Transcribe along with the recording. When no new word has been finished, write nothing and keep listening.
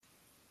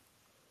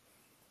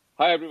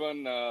Hi,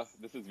 everyone.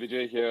 This is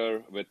Vijay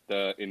here with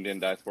the Indian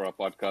Diaspora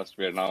Podcast.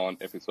 We are now on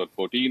episode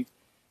 14,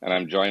 and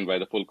I'm joined by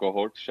the full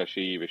cohort.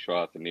 Shashi,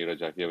 Vishwas, and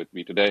Neeraj are here with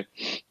me today.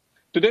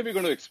 Today, we're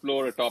going to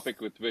explore a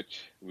topic with which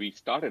we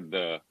started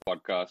the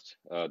podcast,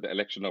 the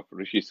election of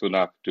Rishi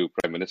Sunak to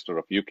Prime Minister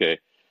of UK.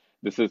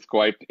 This is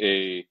quite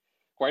a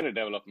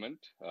development.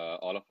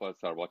 All of us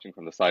are watching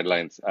from the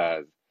sidelines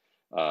as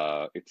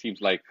it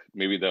seems like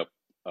maybe the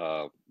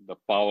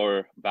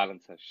power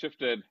balance has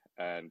shifted,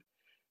 and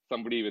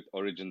somebody with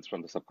origins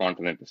from the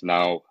subcontinent is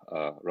now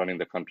running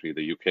the country,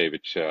 the UK,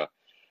 which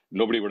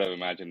nobody would have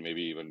imagined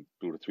maybe even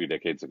 2 to 3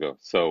 decades ago.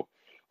 So,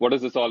 what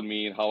does this all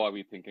mean? How are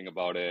we thinking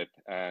about it?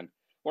 And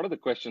what are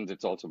the questions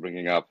it's also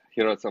bringing up?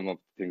 Here are some of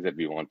the things that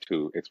we want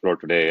to explore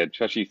today. And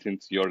Shashi,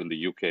 since you're in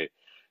the UK,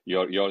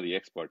 you're the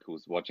expert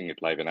who's watching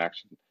it live in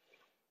action.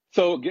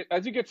 So,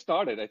 as you get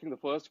started, I think the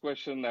first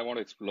question I want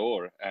to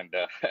explore, and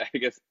I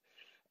guess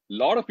a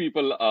lot of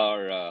people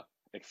are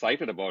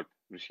excited about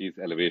Rishi's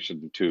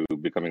elevation to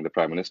becoming the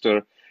prime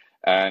minister,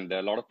 and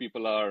a lot of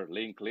people are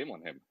laying claim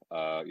on him.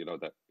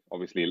 That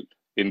obviously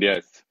India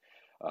is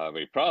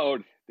very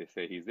proud. They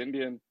say he's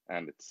Indian,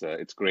 and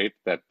it's great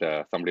that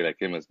somebody like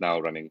him is now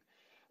running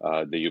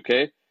the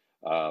UK.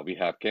 We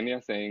have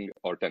Kenya saying,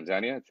 or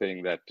Tanzania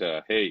saying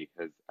that, hey,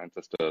 his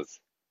ancestors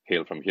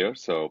hail from here,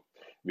 so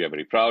we are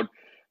very proud.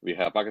 We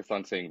have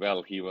Pakistan saying,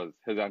 well,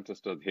 his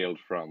ancestors hailed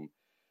from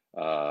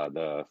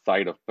the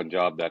side of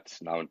Punjab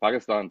that's now in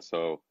Pakistan.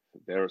 So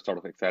they're sort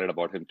of excited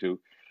about him too.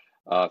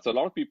 So a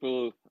lot of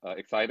people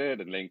excited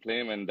and laying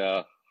claim. And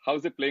how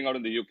is it playing out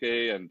in the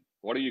UK? And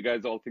what do you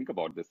guys all think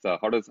about this?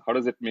 How does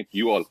it make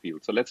you all feel?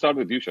 So let's start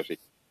with you, Shashi.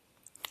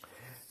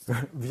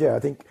 Vijay,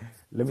 I think,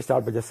 let me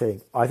start by just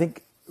saying, I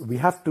think we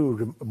have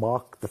to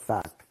remark the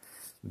fact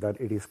that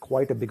it is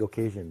quite a big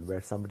occasion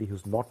where somebody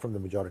who's not from the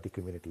majority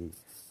community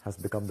has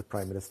become the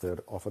prime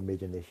minister of a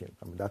major nation.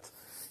 I mean, that's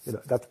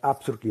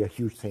absolutely a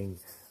huge thing,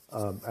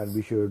 and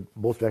we should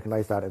both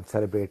recognize that and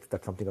celebrate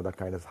that something of that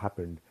kind has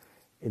happened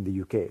in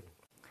the UK.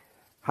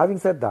 Having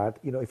said that,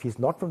 if he's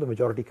not from the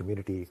majority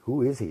community,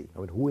 who is he? I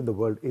mean, who in the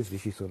world is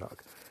Rishi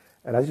Sunak?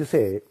 And as you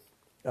say,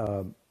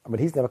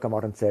 he's never come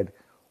out and said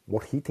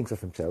what he thinks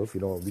of himself.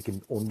 We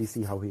can only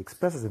see how he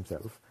expresses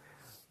himself.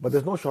 But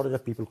there's no shortage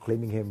of people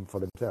claiming him for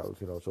themselves.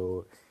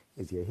 So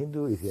is he a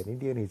Hindu? Is he an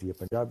Indian? Is he a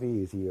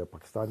Punjabi? Is he a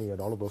Pakistani? And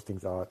all of those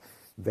things are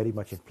very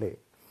much in play.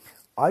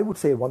 I would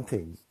say one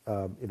thing,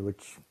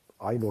 which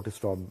I noticed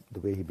from the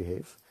way he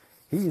behaves.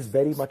 He is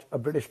very much a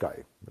British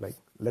guy. Like,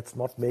 let's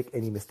not make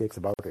any mistakes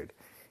about it.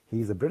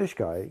 He's a British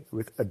guy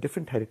with a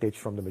different heritage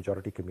from the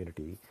majority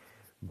community,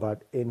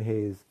 but in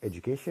his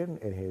education,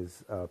 in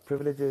his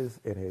privileges,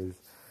 in his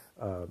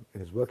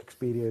work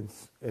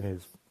experience, in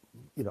his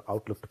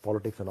outlook to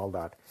politics and all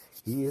that,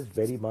 he is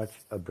very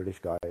much a British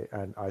guy,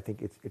 and I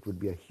think it would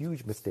be a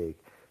huge mistake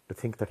to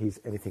think that he's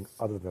anything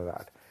other than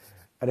that.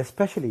 And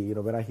especially,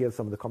 when I hear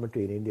some of the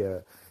commentary in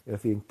India,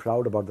 feeling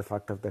proud about the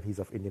fact that he's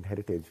of Indian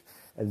heritage,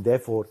 and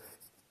therefore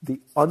the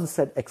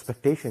unsaid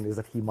expectation is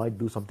that he might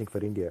do something for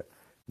India.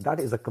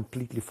 That is a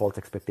completely false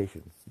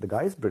expectation. The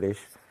guy is British.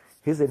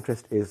 His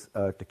interest is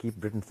to keep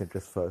Britain's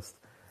interest first,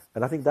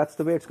 and I think that's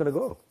the way it's going to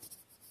go.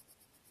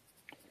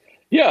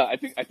 Yeah, I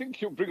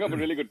think you bring up a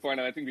really good point,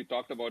 and I think we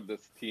talked about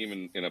this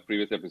theme in a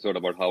previous episode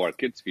about how our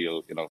kids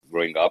feel,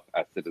 growing up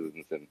as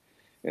citizens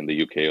in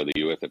the UK or the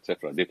US,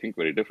 etc. They think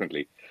very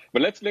differently.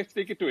 But let's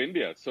take it to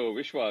India. So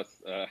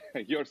Vishwas,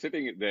 you're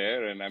sitting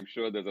there, and I'm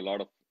sure there's a lot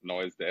of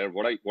noise there.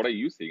 What are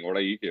you seeing? What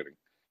are you hearing?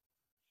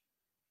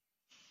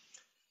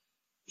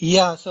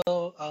 Yeah,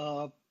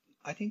 so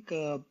I think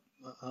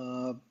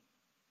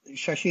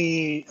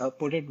Shashi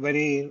put it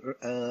very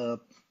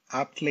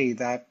aptly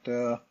that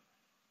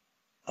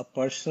a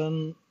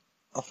person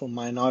of a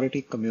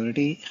minority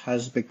community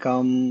has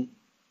become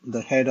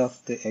the head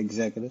of the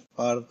executive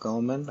part of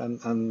government,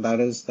 and that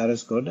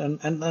is good.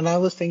 And I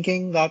was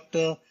thinking that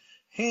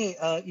hey,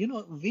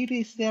 we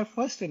reached there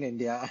first in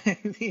India. I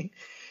mean,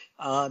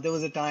 there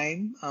was a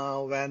time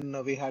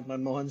when we had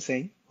Manmohan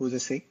Singh, who's a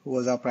Sikh, who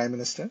was our prime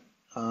minister.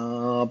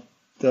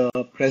 The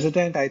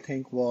president, I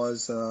think,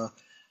 was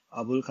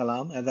Abul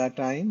Kalam at that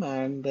time,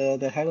 and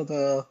the head of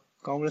the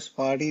Congress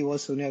party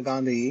was Sonia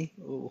Gandhi,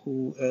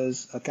 who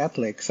is a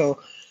Catholic. So,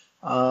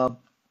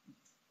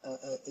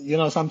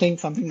 something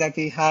that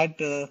we had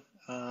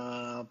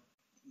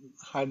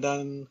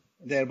done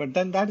there. But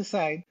then that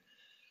aside,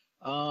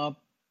 so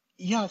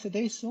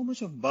there is so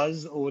much of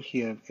buzz over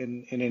here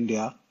in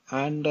India,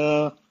 and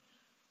a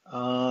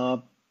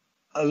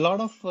lot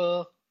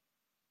of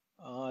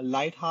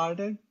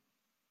light-hearted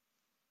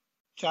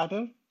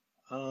chatter,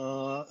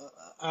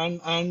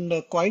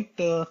 and quite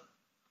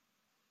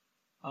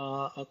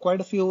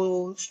a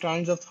few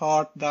strands of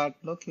thought that,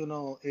 look,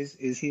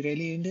 is he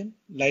really Indian?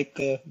 Like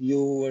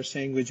you were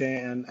saying,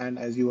 Vijay, and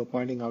as you were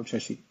pointing out,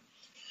 Shashi.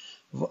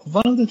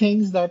 One of the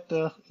things that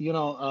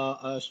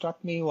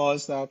struck me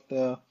was that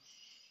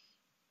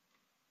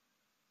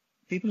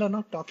people are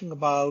not talking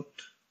about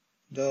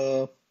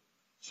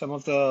some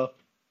of the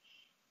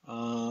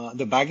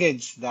the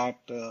baggage that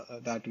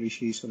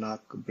Rishi Sunak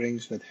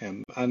brings with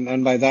him,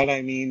 and by that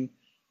I mean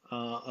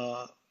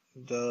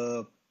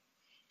the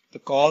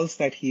calls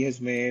that he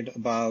has made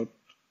about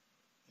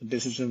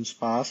decisions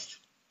past,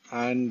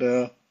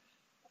 and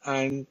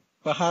and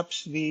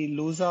perhaps we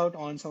lose out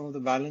on some of the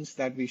balance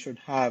that we should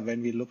have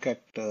when we look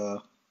at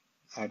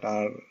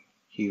our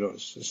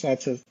heroes. So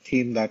that's a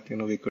theme that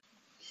we could.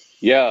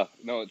 Yeah,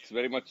 no, it's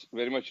very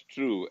much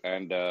true,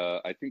 and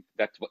I think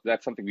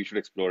that's something we should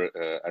explore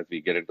as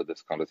we get into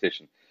this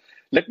conversation.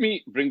 Let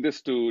me bring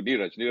this to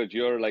Neeraj. Neeraj,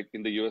 you're like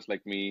in the US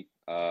like me.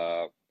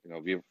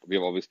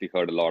 We've obviously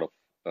heard a lot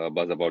of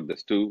buzz about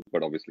this too,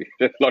 but obviously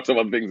there's lots of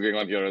other things going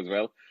on here as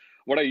well.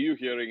 What are you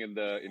hearing in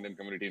the Indian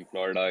community in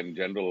Florida in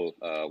general?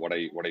 What are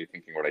you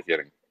thinking? What are you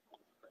hearing?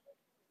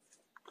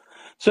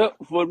 So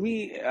for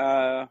me,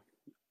 that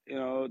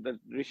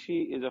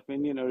Rishi is of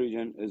Indian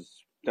origin is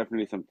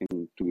definitely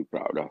something to be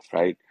proud of,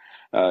 right?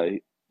 Uh,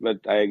 but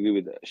I agree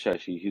with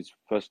Shashi. He's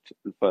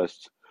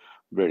first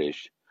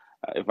British.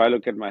 If I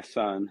look at my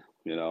son,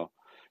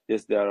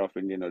 yes, they are of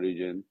Indian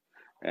origin,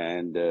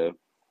 and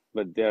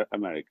but they're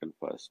American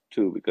first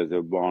too because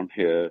they're born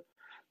here.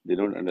 They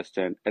don't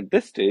understand at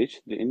this stage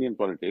the Indian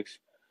politics.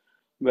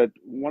 But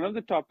one of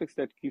the topics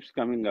that keeps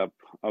coming up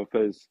of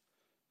his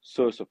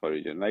source of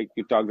origin, like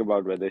you talked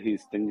about whether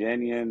he's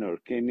Tanzanian or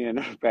Kenyan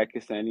or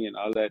Pakistani and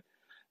all that.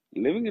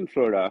 Living in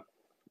Florida,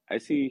 I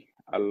see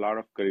a lot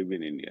of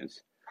Caribbean Indians.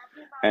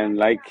 And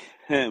like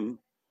him,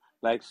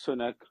 like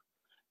Sunak,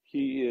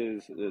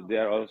 they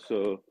are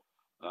also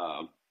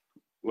uh,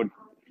 what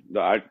the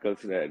article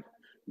said,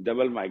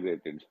 double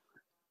migrated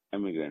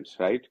immigrants,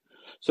 right?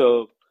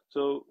 So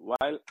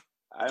while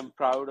I'm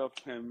proud of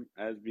him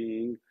as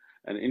being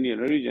an Indian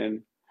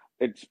origin,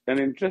 it's an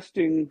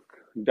interesting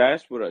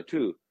diaspora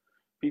too.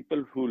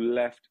 People who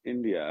left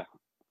India,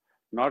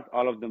 not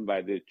all of them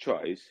by their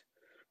choice,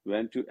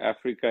 went to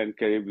Africa and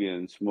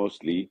Caribbeans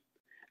mostly,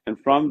 and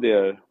from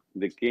there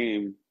they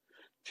came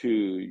to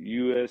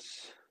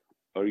US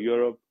or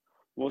Europe,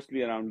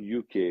 mostly around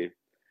UK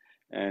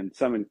and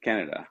some in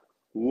Canada.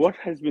 What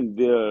has been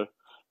their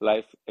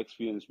life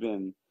experience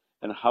been,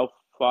 and how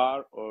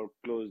far or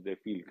close they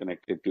feel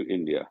connected to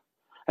India?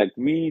 Like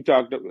we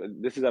talked,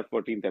 this is our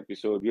 14th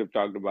episode. We have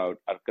talked about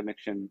our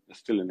connection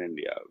still in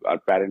India. Our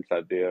parents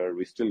are there.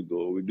 We still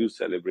go. We do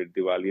celebrate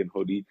Diwali and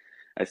Holi.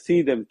 I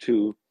see them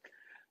too.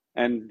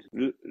 And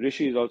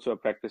Rishi is also a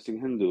practicing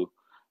Hindu.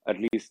 At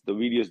least the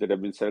videos that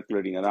have been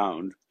circulating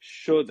around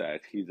show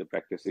that he's a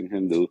practicing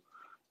Hindu.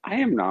 I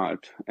am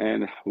not.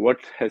 And what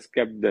has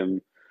kept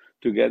them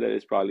together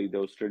is probably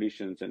those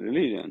traditions and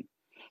religion.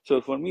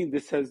 So for me,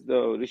 this has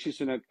the Rishi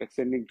Sunak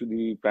ascending to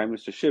the prime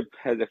ministership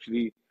has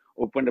actually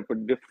opened up a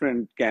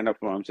different can of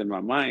worms in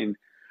my mind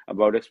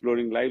about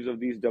exploring lives of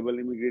these double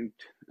immigrant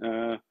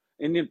uh,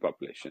 Indian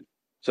population.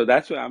 So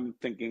that's what I'm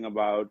thinking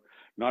about,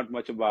 not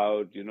much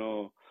about,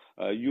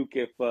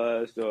 UK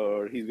first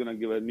or he's going to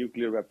give a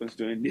nuclear weapons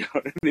to India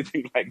or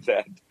anything like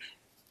that.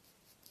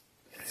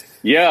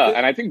 Yeah,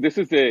 and I think this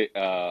is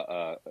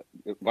a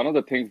one of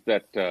the things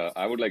that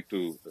I would like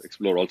to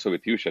explore also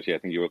with you, Shashi. I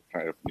think you were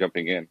kind of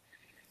jumping in.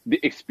 The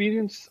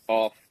experience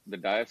of the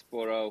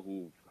diaspora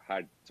who've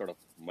had sort of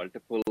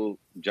multiple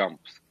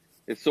jumps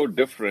is so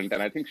different.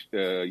 And I think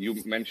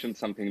you mentioned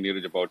something,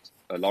 Neeraj, about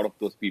a lot of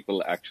those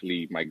people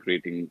actually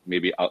migrating,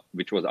 maybe out,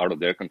 which was out of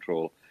their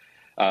control.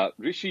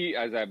 Rishi,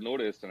 as I've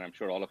noticed, and I'm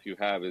sure all of you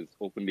have, is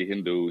openly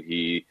Hindu.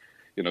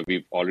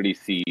 We've already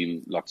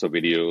seen lots of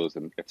videos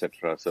and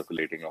etc.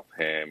 circulating of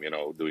him,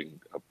 doing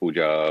a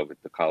puja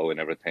with the cow and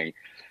everything.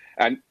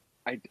 And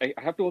I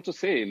have to also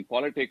say, in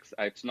politics,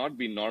 it's not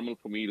been normal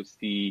for me to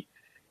see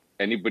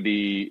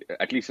anybody,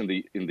 at least in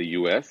the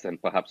US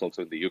and perhaps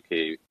also in the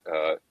UK,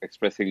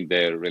 expressing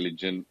their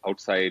religion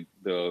outside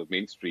the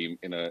mainstream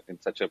in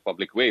such a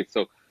public way.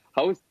 So,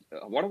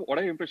 what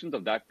are your impressions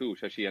of that too,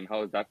 Shashi, and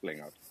how is that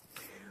playing out?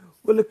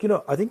 Well, look,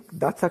 I think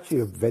that's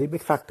actually a very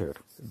big factor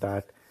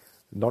that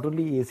not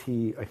only is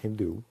he a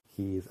Hindu,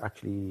 he is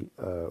actually,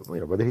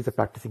 whether he's a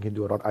practicing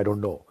Hindu or not, I don't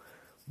know.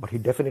 But he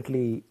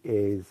definitely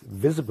is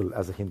visible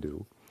as a Hindu.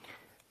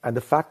 And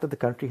the fact that the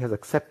country has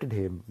accepted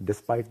him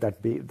despite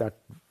that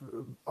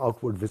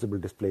outward visible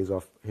displays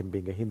of him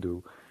being a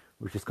Hindu,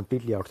 which is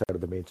completely outside of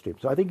the mainstream.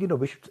 So I think,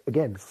 we should,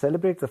 again,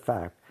 celebrate the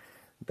fact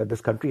that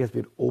this country has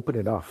been open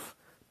enough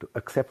to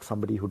accept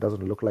somebody who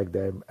doesn't look like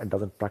them and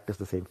doesn't practice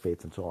the same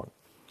faiths and so on.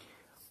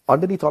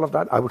 Underneath all of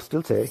that, I would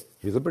still say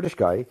he's a British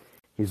guy.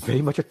 He's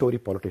very much a Tory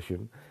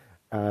politician.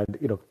 And,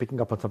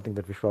 picking up on something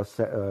that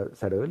Vishwas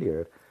said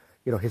earlier,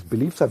 his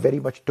beliefs are very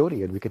much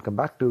Tory. And we can come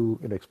back to,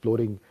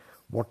 exploring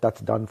what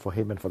that's done for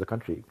him and for the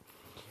country.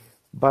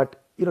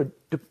 But,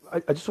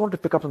 I just want to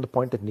pick up on the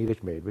point that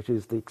Neeraj made, which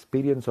is the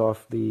experience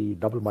of the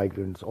double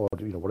migrants or,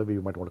 whatever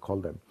you might want to call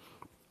them.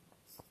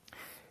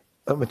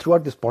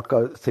 Throughout this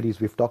podcast series,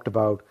 we've talked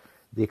about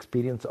the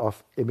experience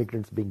of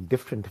immigrants being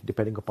different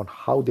depending upon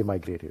how they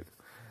migrated.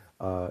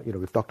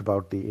 We've talked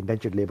about the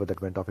indentured labor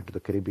that went off into the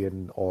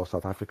Caribbean or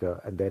South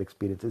Africa, and their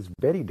experience is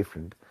very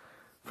different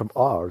from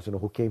ours,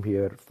 who came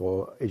here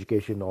for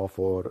education or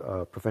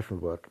for professional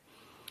work.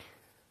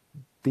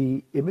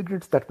 the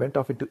immigrants that went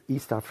off into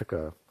East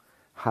Africa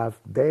have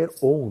their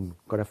own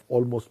kind of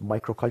almost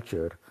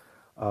microculture.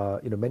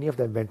 Many of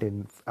them went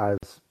in as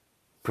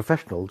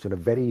professionals,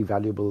 very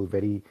valuable,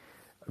 very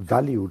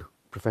valued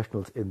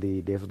professionals in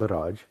the days of the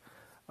Raj.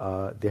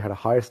 They had a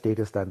higher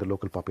status than the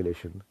local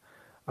population.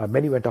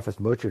 Many went off as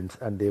merchants,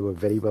 and they were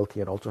very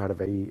wealthy and also had a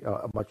very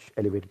much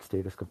elevated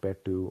status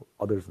compared to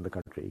others in the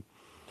country.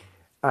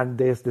 And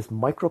there's this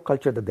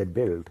microculture that they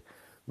build,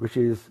 which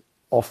is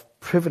of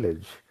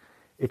privilege.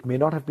 It may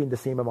not have been the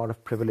same amount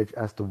of privilege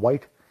as the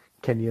white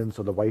Kenyans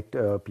or the white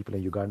people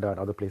in Uganda and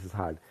other places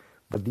had,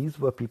 but these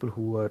were people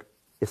who were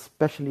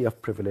especially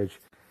of privilege,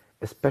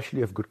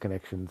 especially of good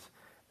connections,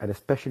 and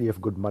especially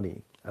of good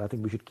money. And I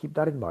think we should keep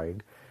that in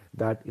mind,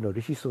 that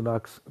Rishi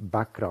Sunak's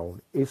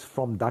background is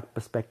from that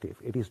perspective.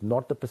 It is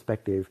not the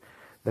perspective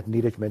that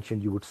Neeraj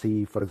mentioned you would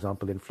see, for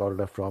example, in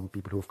Florida from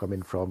people who have come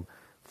in from,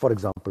 for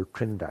example,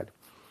 Trinidad.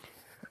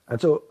 And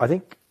so I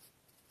think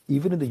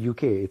even in the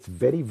UK, it's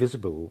very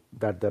visible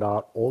that there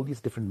are all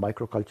these different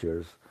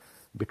microcultures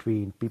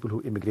between people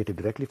who immigrated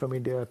directly from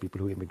India, people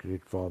who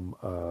immigrated from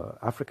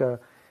Africa,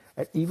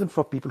 and even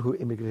for people who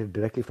immigrated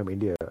directly from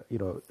India.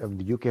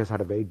 The UK has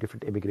had a very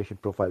different immigration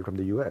profile from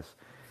the US.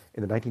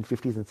 In the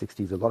 1950s and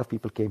 60s, a lot of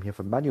people came here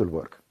for manual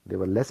work. They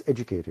were less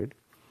educated.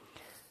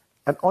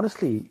 And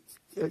honestly,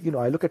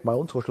 I look at my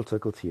own social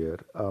circles here.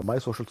 My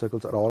social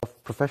circles are all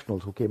of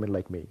professionals who came in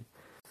like me.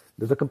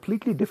 There's a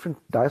completely different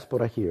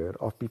diaspora here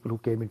of people who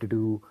came in to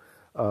do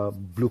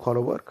blue-collar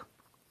work.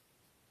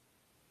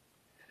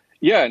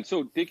 Yeah, and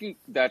so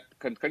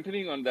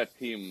continuing on that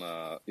theme,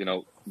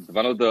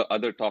 one of the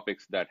other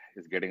topics that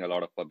is getting a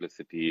lot of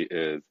publicity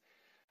is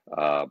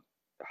uh,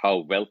 how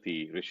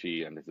wealthy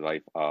Rishi and his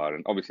wife are,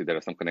 and obviously there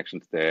are some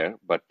connections there.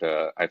 But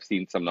I've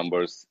seen some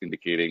numbers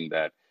indicating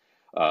that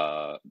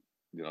uh,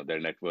 their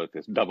net worth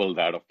is double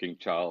that of King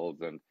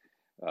Charles, and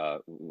uh,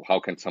 how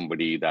can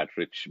somebody that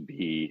rich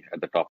be at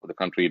the top of the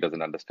country?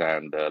 Doesn't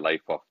understand the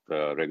life of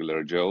the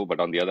regular Joe. But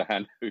on the other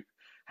hand, we've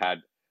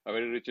had a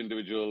very rich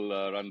individual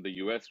run the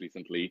U.S.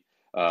 recently.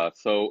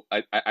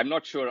 I'm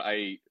not sure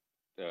I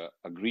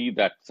agree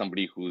that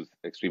somebody who's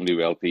extremely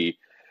wealthy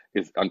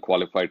is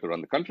unqualified to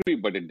run the country,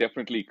 but it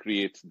definitely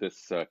creates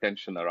this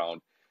tension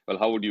around, well,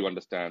 how would you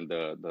understand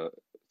the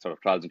sort of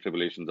trials and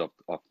tribulations of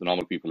the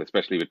normal people,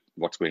 especially with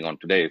what's going on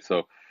today?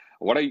 So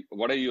what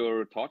are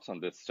your thoughts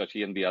on this,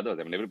 Shashi and the others?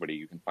 I mean, everybody,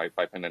 you can pipe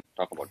in and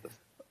talk about this.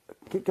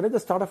 Can I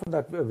just start off on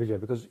that, Vijay?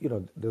 Because,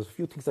 there's a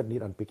few things that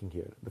need unpicking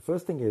here. The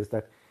first thing is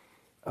that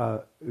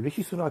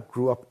Rishi Sunak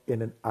grew up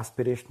in an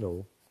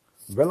aspirational,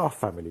 well-off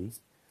family,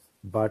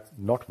 but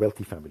not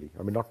wealthy family.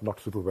 I mean, not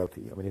super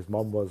wealthy. I mean, his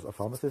mom was a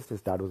pharmacist,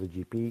 his dad was a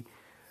GP.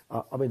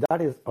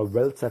 That is a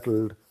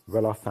well-settled,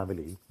 well-off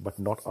family, but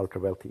not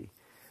ultra-wealthy.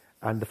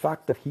 And the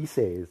fact that he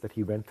says that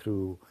he went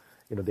through,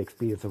 the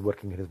experience of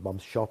working in his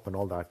mom's shop and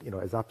all that,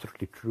 is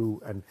absolutely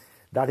true. And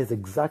that is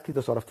exactly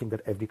the sort of thing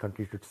that every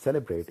country should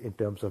celebrate in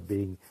terms of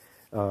being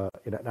an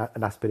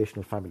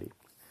aspirational family.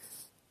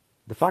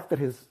 The fact that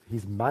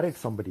he's married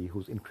somebody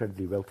who's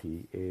incredibly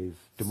wealthy is,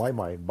 to my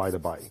mind, by the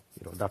by.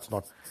 That's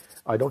not.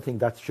 I don't think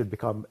that should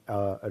become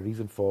a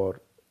reason for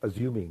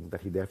assuming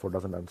that he therefore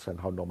doesn't understand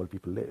how normal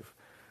people live.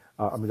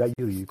 That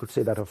you could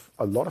say that of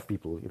a lot of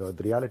people.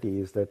 The reality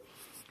is that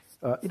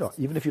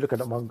even if you look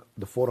at among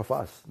the four of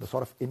us, the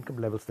sort of income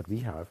levels that we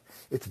have,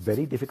 it's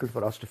very difficult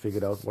for us to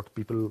figure out what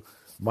people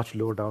much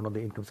lower down on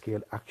the income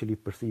scale actually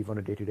perceive on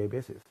a day-to-day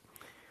basis.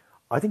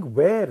 I think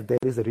where there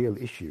is a real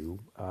issue,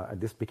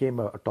 and this became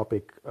a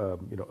topic,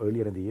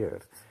 earlier in the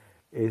year,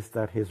 is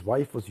that his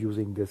wife was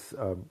using this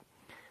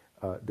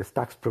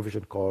tax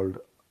provision called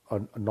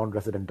a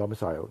non-resident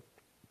domicile,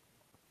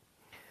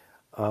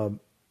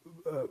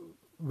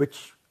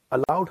 which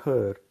allowed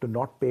her to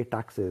not pay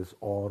taxes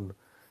on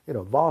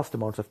vast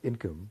amounts of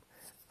income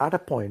at a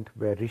point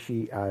where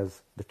Rishi,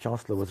 as the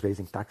chancellor, was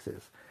raising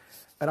taxes.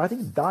 And I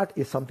think that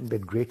is something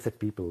that grates at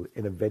people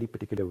in a very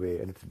particular way,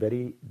 and it's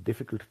very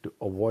difficult to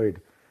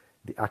avoid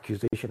the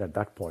accusation at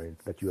that point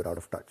that you are out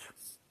of touch.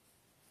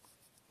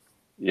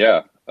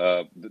 Yeah,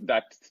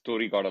 that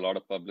story got a lot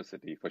of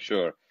publicity for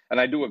sure. And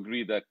I do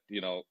agree that,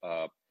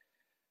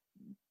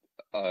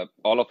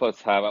 all of us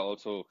have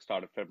also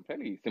started from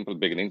fairly simple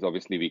beginnings.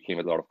 Obviously, we came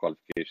with a lot of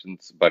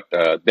qualifications, but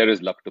there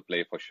is luck to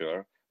play for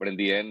sure. But in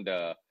the end,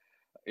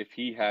 if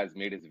he has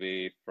made his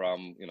way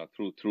from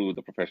through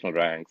the professional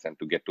ranks and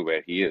to get to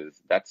where he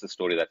is, that's a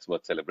story that's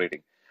worth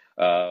celebrating.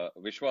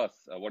 Vishwas,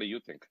 what do you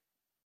think?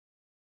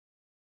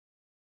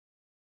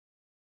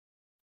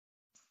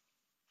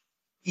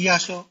 Yeah,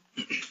 so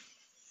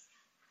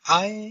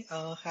I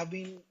have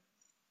been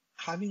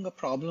having a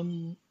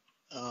problem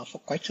for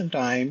quite some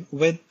time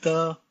with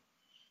the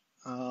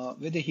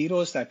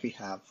heroes that we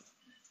have.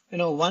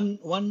 One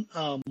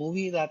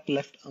movie that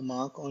left a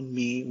mark on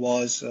me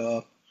was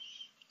uh,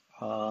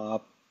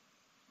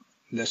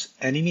 this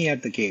Enemy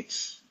at the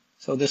Gates.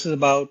 So this is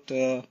about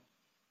the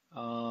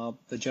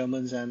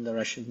Germans and the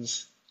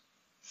Russians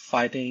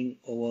fighting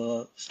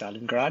over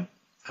Stalingrad,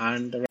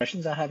 and the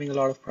Russians are having a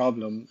lot of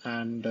problem.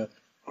 And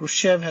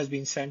Khrushchev has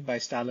been sent by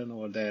Stalin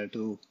over there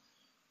to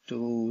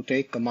to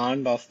take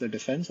command of the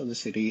defense of the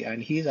city,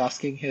 and he's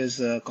asking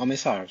his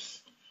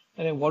commissars,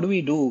 what do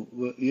we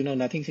do?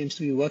 Nothing seems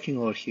to be working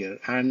over here.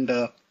 And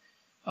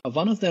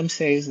one of them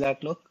says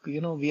that, look,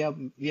 we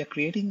are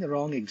creating the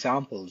wrong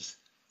examples.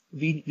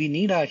 We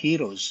need our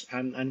heroes,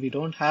 and we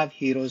don't have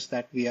heroes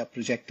that we are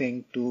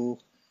projecting to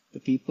the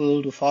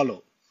people to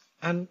follow.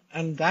 And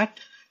that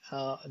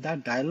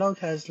dialogue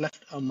has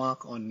left a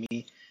mark on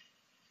me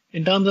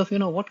in terms of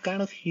what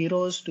kind of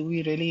heroes do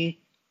we really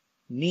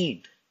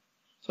need.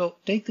 So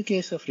take the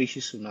case of Rishi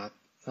Sunak.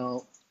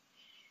 Now,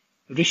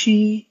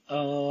 Rishi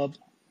and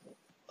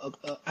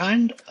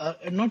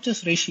not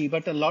just Rishi,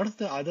 but a lot of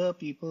the other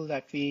people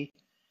that we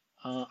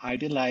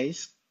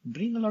idolize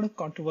bring a lot of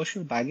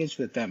controversial baggage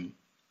with them,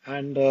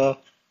 and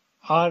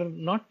are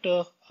not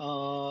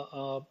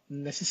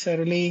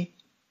necessarily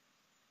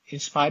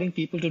inspiring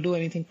people to do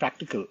anything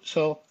practical.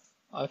 So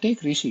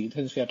take Rishi,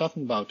 since we are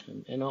talking about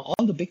him.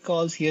 All the big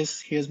calls he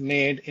has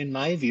made, in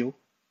my view,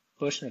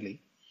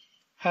 personally,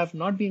 have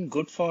not been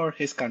good for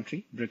his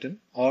country, Britain,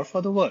 or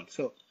for the world.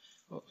 So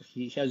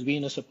he has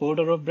been a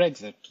supporter of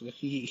Brexit.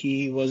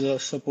 He was a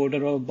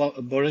supporter of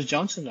Boris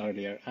Johnson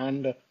earlier,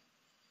 and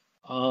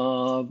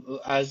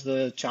as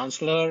the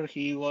Chancellor,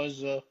 he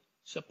was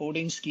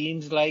supporting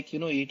schemes like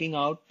eating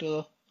out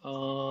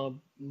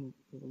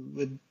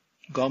with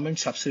government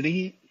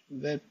subsidy,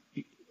 where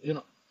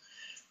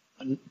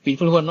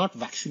people who are not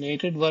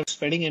vaccinated were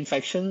spreading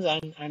infections,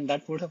 and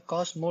that would have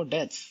caused more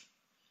deaths.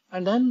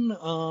 And then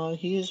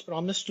he is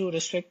promised to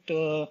restrict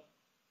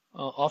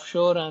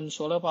offshore and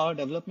solar power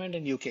development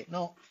in UK.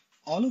 Now,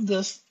 all of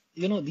this,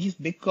 these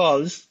big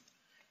calls,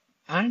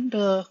 and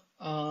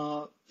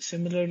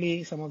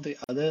similarly, some of the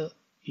other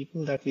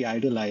people that we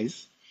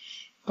idolize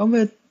come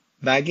with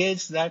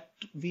baggage that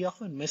we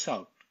often miss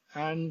out.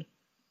 And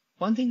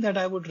one thing that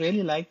I would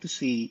really like to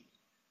see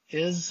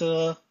is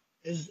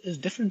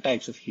different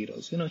types of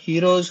heroes.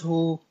 Heroes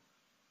who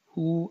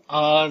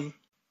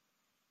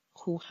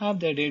have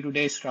their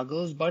day-to-day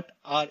struggles, but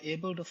are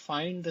able to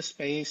find the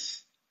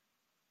space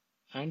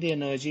and the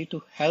energy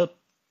to help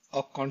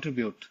or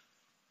contribute.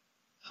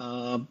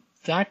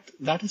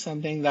 That is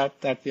something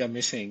that we are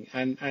missing,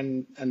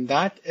 and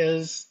that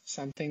is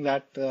something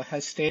that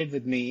has stayed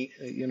with me.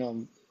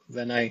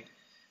 When I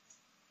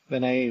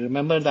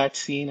remember that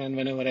scene, and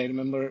whenever I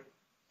remember,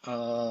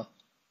 or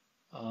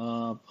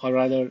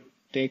rather,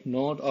 take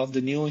note of the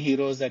new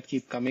heroes that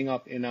keep coming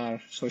up in our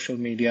social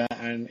media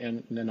and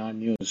in our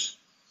news.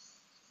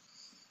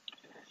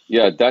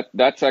 Yeah,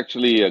 that's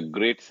actually a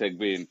great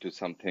segue into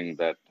something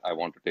that I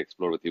wanted to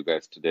explore with you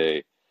guys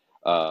today.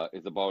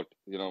 Is about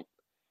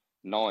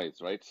noise,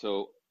 right?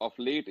 So of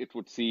late, it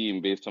would seem,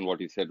 based on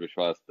what you said,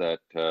 Vishwas, that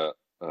uh,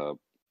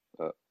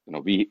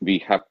 we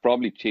have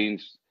probably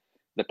changed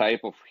the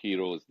type of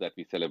heroes that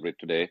we celebrate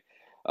today.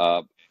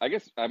 I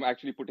guess I'm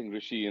actually putting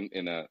Rishi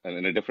in a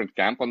different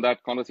camp on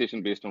that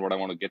conversation based on what I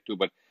want to get to.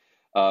 But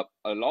a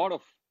lot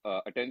of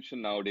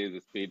attention nowadays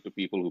is paid to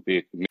people who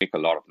make a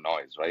lot of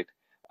noise, right?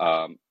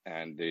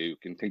 And you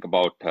can think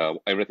about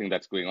everything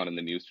that's going on in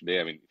the news today.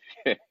 I mean,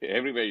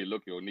 everywhere you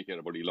look, you only hear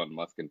about Elon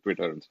Musk and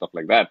Twitter and stuff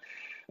like that.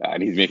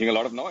 And he's making a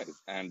lot of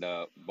noise. And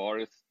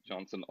Boris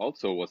Johnson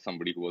also was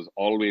somebody who was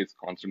always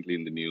constantly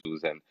in the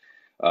news and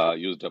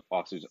used up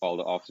all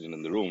the oxygen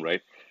in the room,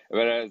 right?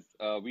 Whereas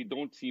we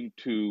don't seem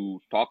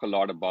to talk a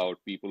lot about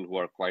people who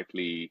are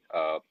quietly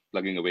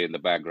plugging away in the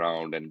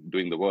background and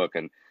doing the work.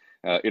 And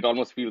it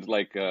almost feels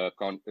like a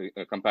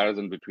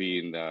comparison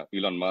between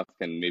Elon Musk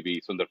and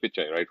maybe Sundar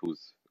Pichai, right?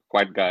 Who's a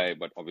quiet guy,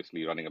 but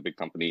obviously running a big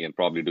company and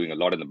probably doing a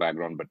lot in the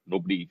background, but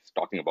nobody's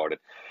talking about it.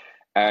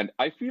 And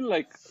I feel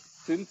like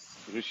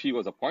since Rishi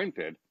was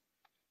appointed,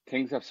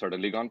 things have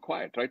suddenly gone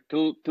quiet, right?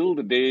 Till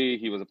the day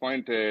he was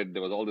appointed,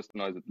 there was all this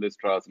noise with Liz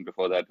Truss, and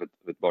before that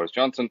with Boris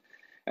Johnson,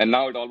 and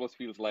now it almost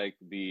feels like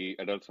the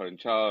adults are in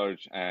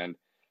charge, and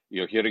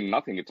you're hearing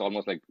nothing. It's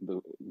almost like the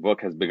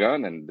work has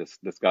begun, and this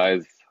guy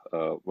is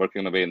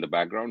working away in the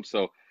background.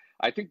 So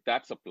I think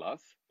that's a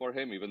plus for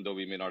him, even though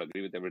we may not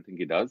agree with everything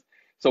he does.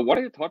 So what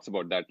are your thoughts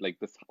about that? Like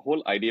this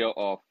whole idea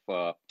of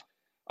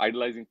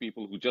idolizing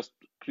people who just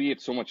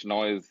create so much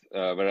noise,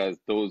 whereas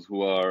those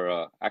who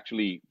are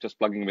actually just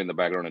plugging away in the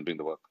background and doing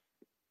the work.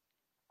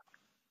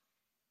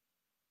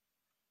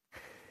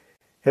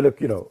 Hey, look,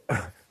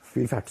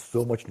 we've had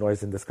so much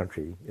noise in this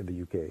country, in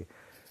the UK,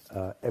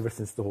 ever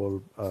since the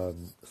whole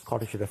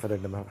Scottish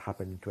referendum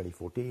happened in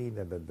 2014,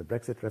 and then the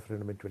Brexit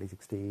referendum in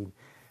 2016,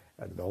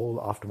 and the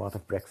whole aftermath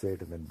of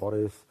Brexit, and then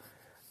Boris.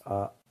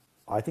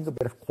 I think a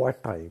bit of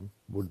quiet time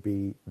would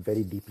be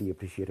very deeply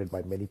appreciated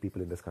by many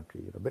people in this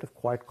country. A bit of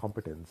quiet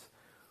competence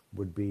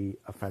would be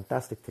a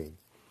fantastic thing.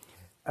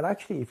 And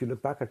actually, if you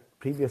look back at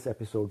previous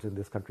episodes in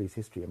this country's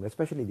history, I mean,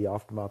 especially the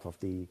aftermath of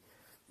the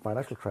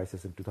financial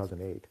crisis in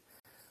 2008,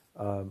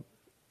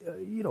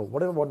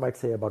 whatever one might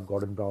say about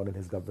Gordon Brown and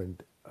his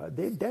government,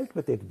 they dealt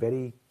with it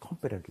very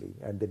competently,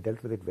 and they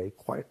dealt with it very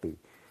quietly.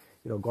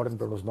 Gordon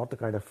Brown was not the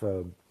kind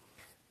of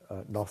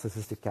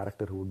narcissistic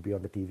character who would be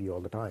on the TV all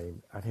the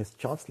time. And his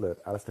chancellor,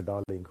 Alistair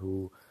Darling,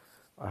 who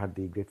I had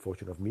the great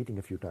fortune of meeting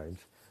a few times,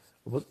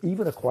 was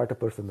even a quieter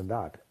person than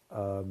that.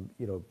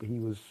 He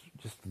was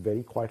just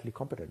very quietly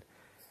competent.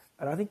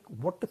 And I think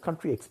what the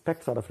country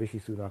expects out of Rishi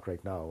Sunak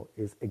right now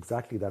is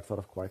exactly that sort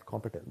of quiet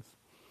competence.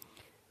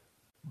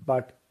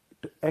 But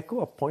to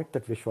echo a point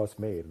that Vishwas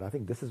made, and I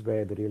think this is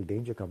where the real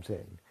danger comes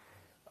in,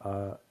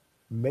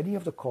 many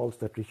of the calls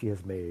that Rishi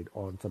has made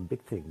on some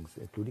big things,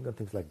 including on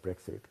things like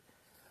Brexit,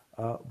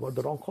 were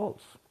the wrong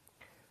calls.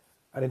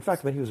 And in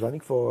fact, when he was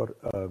running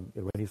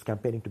when he was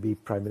campaigning to be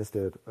Prime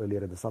Minister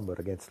earlier in the summer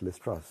against Liz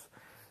Truss,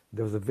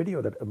 there was a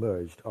video that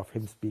emerged of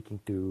him speaking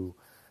to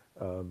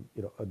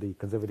the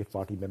Conservative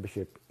Party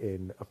membership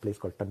in a place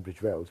called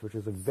Tunbridge Wells, which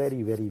is a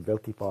very, very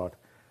wealthy part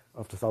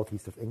of the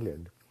southeast of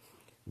England,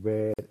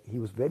 where he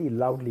was very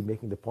loudly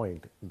making the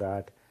point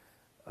that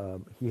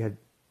he had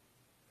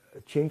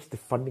changed the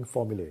funding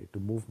formulae to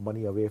move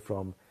money away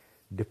from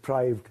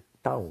deprived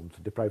towns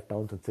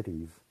and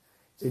cities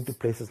into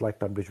places like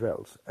Tunbridge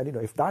Wells. And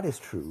if that is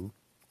true,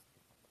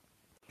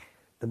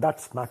 then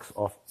that smacks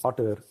of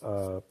utter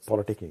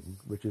politicking,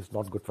 which is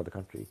not good for the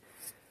country.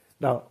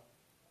 Now,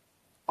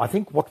 I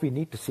think what we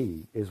need to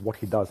see is what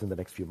he does in the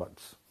next few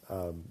months,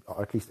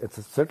 or at least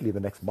it's certainly the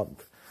next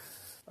month.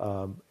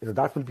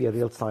 That will be a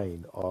real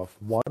sign of,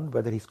 one,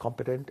 whether he's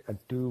competent, and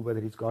two,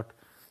 whether he's got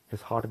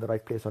his heart in the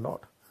right place or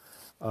not.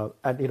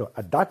 And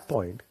at that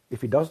point,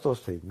 if he does those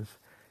things,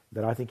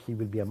 then I think he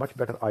will be a much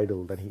better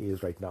idol than he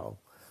is right now.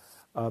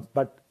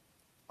 But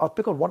I'll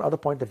pick on one other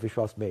point that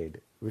Vishwas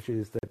made, which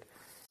is that,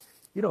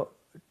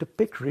 to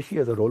pick Rishi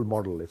as a role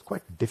model is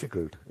quite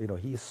difficult.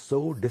 He is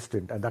so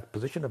distant, and that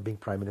position of being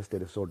Prime Minister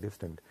is so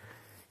distant.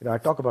 I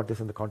talk about this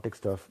in the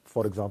context of,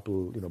 for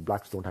example,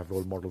 blacks don't have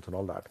role models and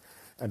all that.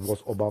 And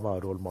was Obama a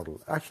role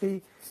model?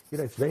 Actually,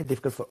 it's very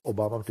difficult for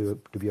Obama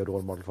to be a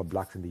role model for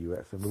blacks in the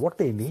US. I mean, what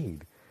they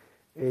need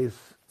is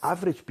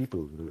average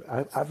people,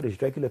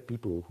 average regular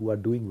people who are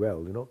doing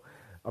well.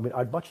 I mean,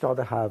 I'd much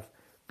rather have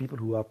people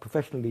who are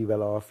professionally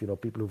well off,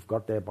 people who've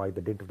got there by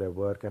the dint of their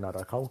work and are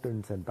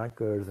accountants and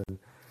bankers and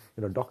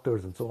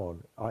doctors and so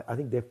on. I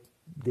think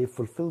they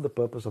fulfill the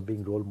purpose of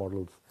being role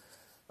models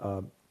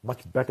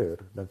much better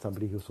than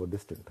somebody who's so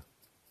distant.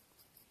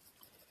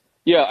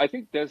 Yeah, I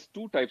think there's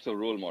two types of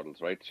role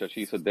models, right,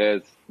 Shashi? So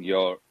there's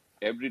your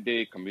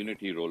everyday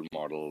community role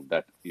model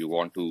that you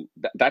want to,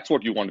 that's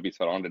what you want to be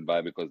surrounded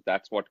by, because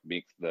that's what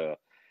makes the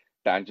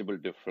tangible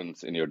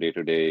difference in your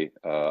day-to-day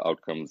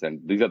outcomes.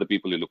 And these are the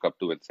people you look up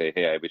to and say,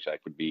 hey, I wish I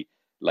could be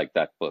like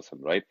that person,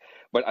 right?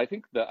 But I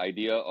think the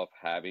idea of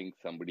having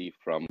somebody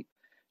from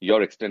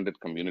your extended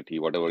community,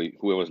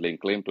 whoever's laying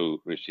claim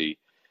to Rishi,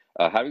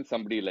 having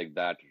somebody like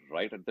that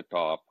right at the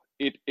top,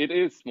 it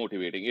is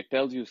motivating. It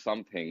tells you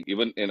something.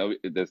 Even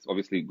there's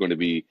obviously going to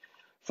be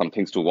some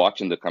things to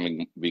watch in the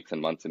coming weeks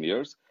and months and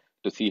years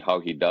to see how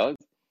he does.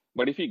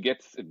 But if he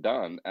gets it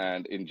done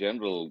and in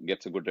general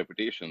gets a good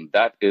reputation,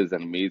 that is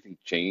an amazing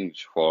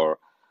change for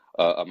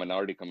a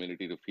minority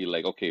community to feel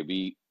like, okay,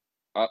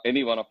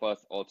 any one of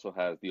us also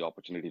has the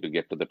opportunity to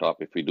get to the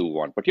top if we do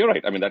want. But you're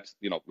right. I mean, that's,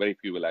 very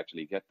few will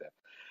actually get there.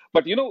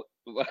 But,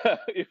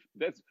 if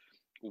there's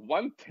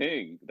one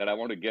thing that I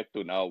want to get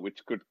to now,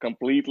 which could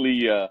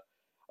completely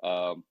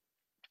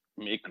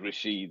make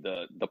Rishi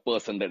the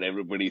person that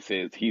everybody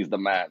says he's the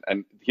man.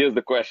 And here's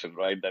the question,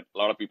 right, that a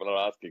lot of people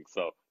are asking.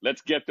 So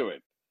let's get to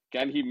it.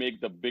 Can he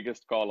make the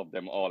biggest call of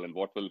them all? And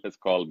what will his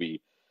call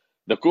be?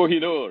 The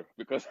Kohinoor,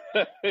 because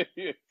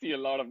you see a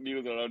lot of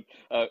news around,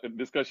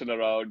 discussion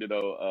around,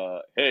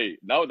 hey,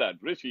 now that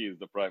Rishi is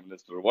the Prime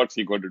Minister, what's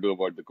he going to do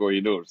about the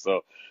Kohinoor?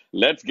 So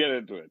let's get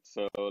into it.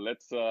 So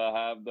let's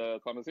have the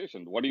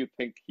conversation. What do you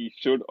think he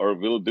should or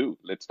will do?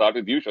 Let's start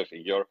with you,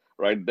 Shashi. You're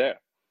right there.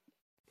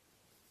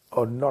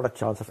 Oh, not a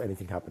chance of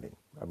anything happening.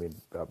 I mean,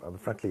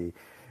 frankly,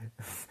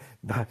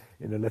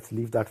 let's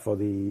leave that for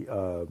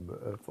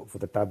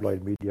the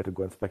tabloid media to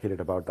go and speculate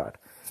about that.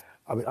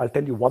 I mean, I'll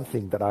tell you one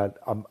thing that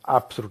I'm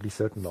absolutely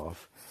certain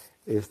of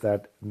is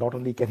that not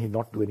only can he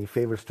not do any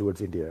favors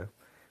towards India,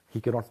 he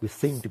cannot be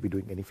seen to be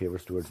doing any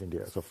favors towards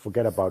India. So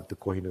forget about the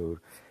Kohinoor.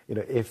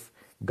 If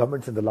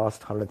governments in the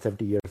last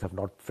 170 years have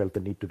not felt the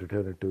need to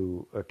return it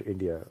to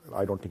India,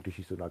 I don't think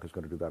Rishi Sunak is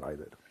going to do that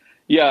either.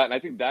 Yeah, and I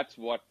think that's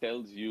what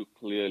tells you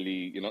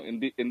clearly,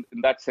 in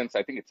that sense,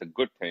 I think it's a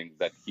good thing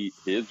that he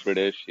is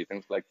British. He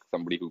thinks like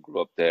somebody who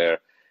grew up there,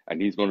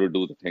 and he's going to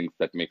do the things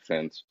that make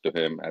sense to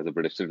him as a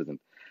British citizen.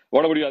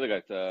 What about you other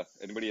guys?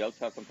 Anybody else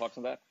have some thoughts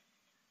on that?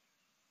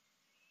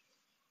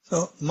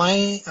 So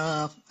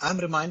I'm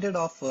reminded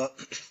of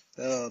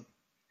the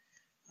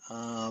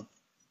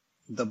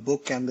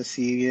book and the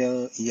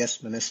serial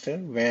Yes Minister,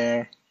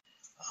 where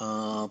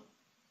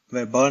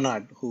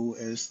Bernard, who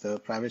is the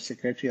private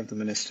secretary of the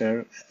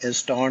minister,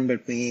 is torn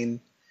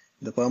between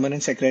the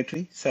permanent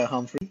secretary, Sir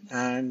Humphrey,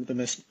 and the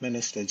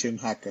minister, Jim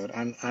Hacker.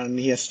 And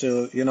he has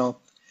to,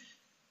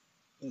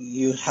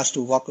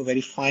 walk a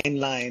very fine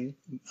line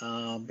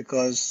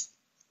because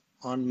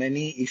on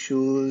many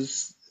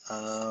issues,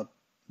 the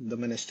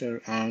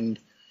minister and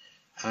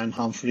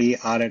Humphrey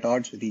are at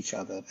odds with each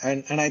other.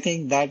 And I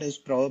think that is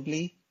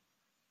probably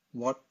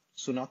what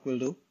Sunak will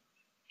do.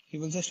 He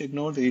will just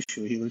ignore the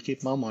issue. He will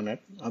keep mum on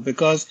it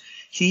because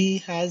he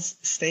has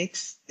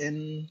stakes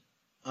in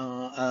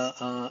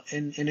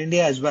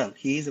India as well.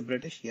 He is a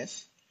British,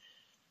 yes,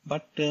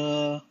 but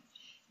uh,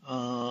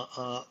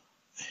 uh,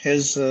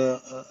 his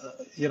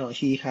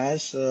he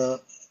has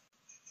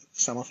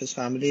some of his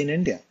family in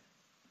India,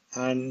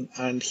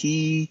 and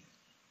he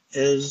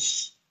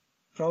is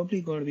probably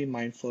going to be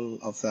mindful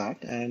of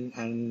that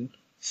and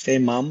stay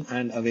mum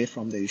and away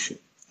from the issue,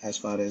 as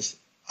far as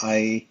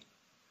I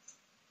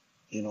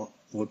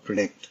would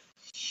predict.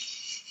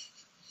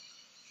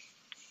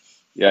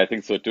 Yeah, I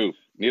think so too.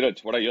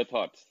 Neeraj, what are your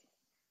thoughts?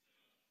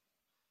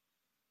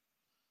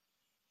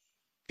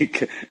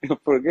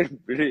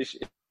 Forget British,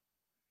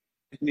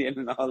 Indian,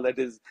 and all that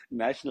is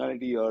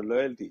nationality or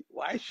loyalty.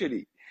 Why should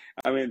he?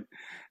 I mean,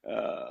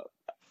 uh,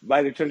 by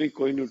returning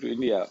Kohinoor to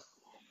India,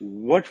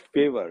 what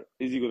favor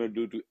is he going to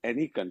do to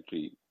any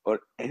country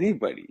or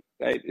anybody,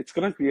 right? It's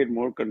going to create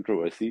more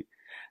controversy.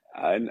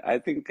 And I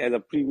think as a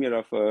premier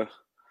of a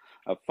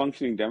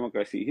functioning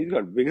democracy, he's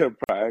got bigger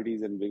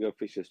priorities and bigger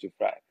fishes to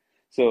fry.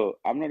 So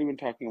I'm not even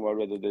talking about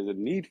whether there's a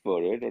need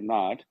for it or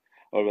not,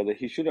 or whether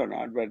he should or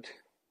not. But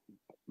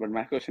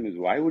my question is,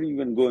 why would he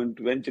even go and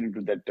venture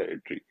into that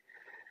territory?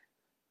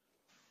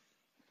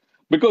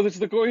 Because it's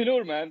the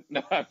Kohinoor, man.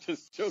 No, I'm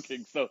just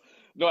joking. So,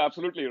 no,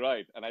 absolutely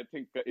right. And I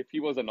think if he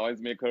was a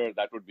noisemaker,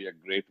 that would be a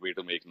great way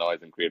to make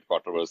noise and create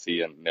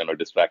controversy and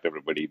distract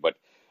everybody. But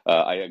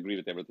I agree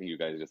with everything you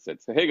guys just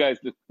said. So, hey guys,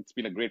 it's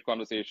been a great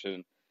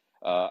conversation.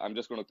 I'm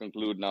just going to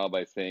conclude now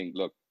by saying,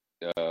 look,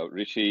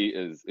 Rishi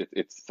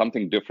it's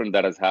something different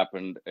that has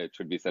happened. It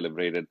should be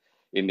celebrated.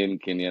 Indian,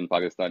 Kenyan,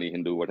 Pakistani,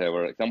 Hindu,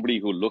 whatever. Somebody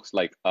who looks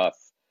like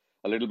us,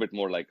 a little bit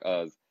more like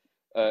us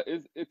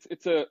is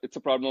it's a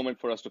proud moment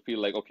for us to feel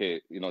like,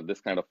 okay,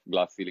 this kind of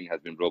glass ceiling has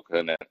been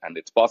broken, and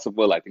it's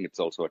possible. I think it's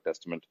also a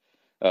testament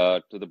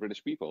to the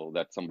British people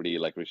that somebody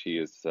like Rishi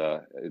is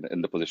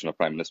in the position of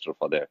prime minister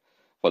for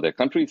their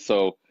country.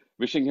 So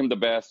wishing him the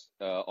best.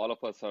 All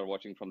of us are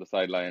watching from the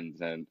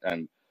sidelines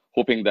and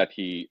hoping that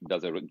he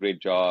does a great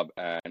job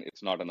and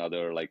it's not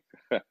another like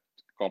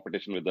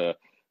competition with a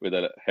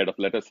head of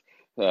lettuce.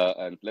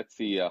 And let's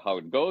see how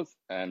it goes.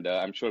 And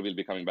I'm sure we'll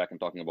be coming back and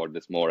talking about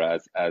this more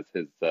as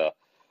his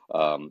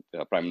prime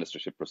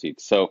ministership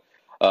proceeds. So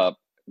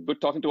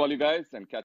good talking to all you guys, and catch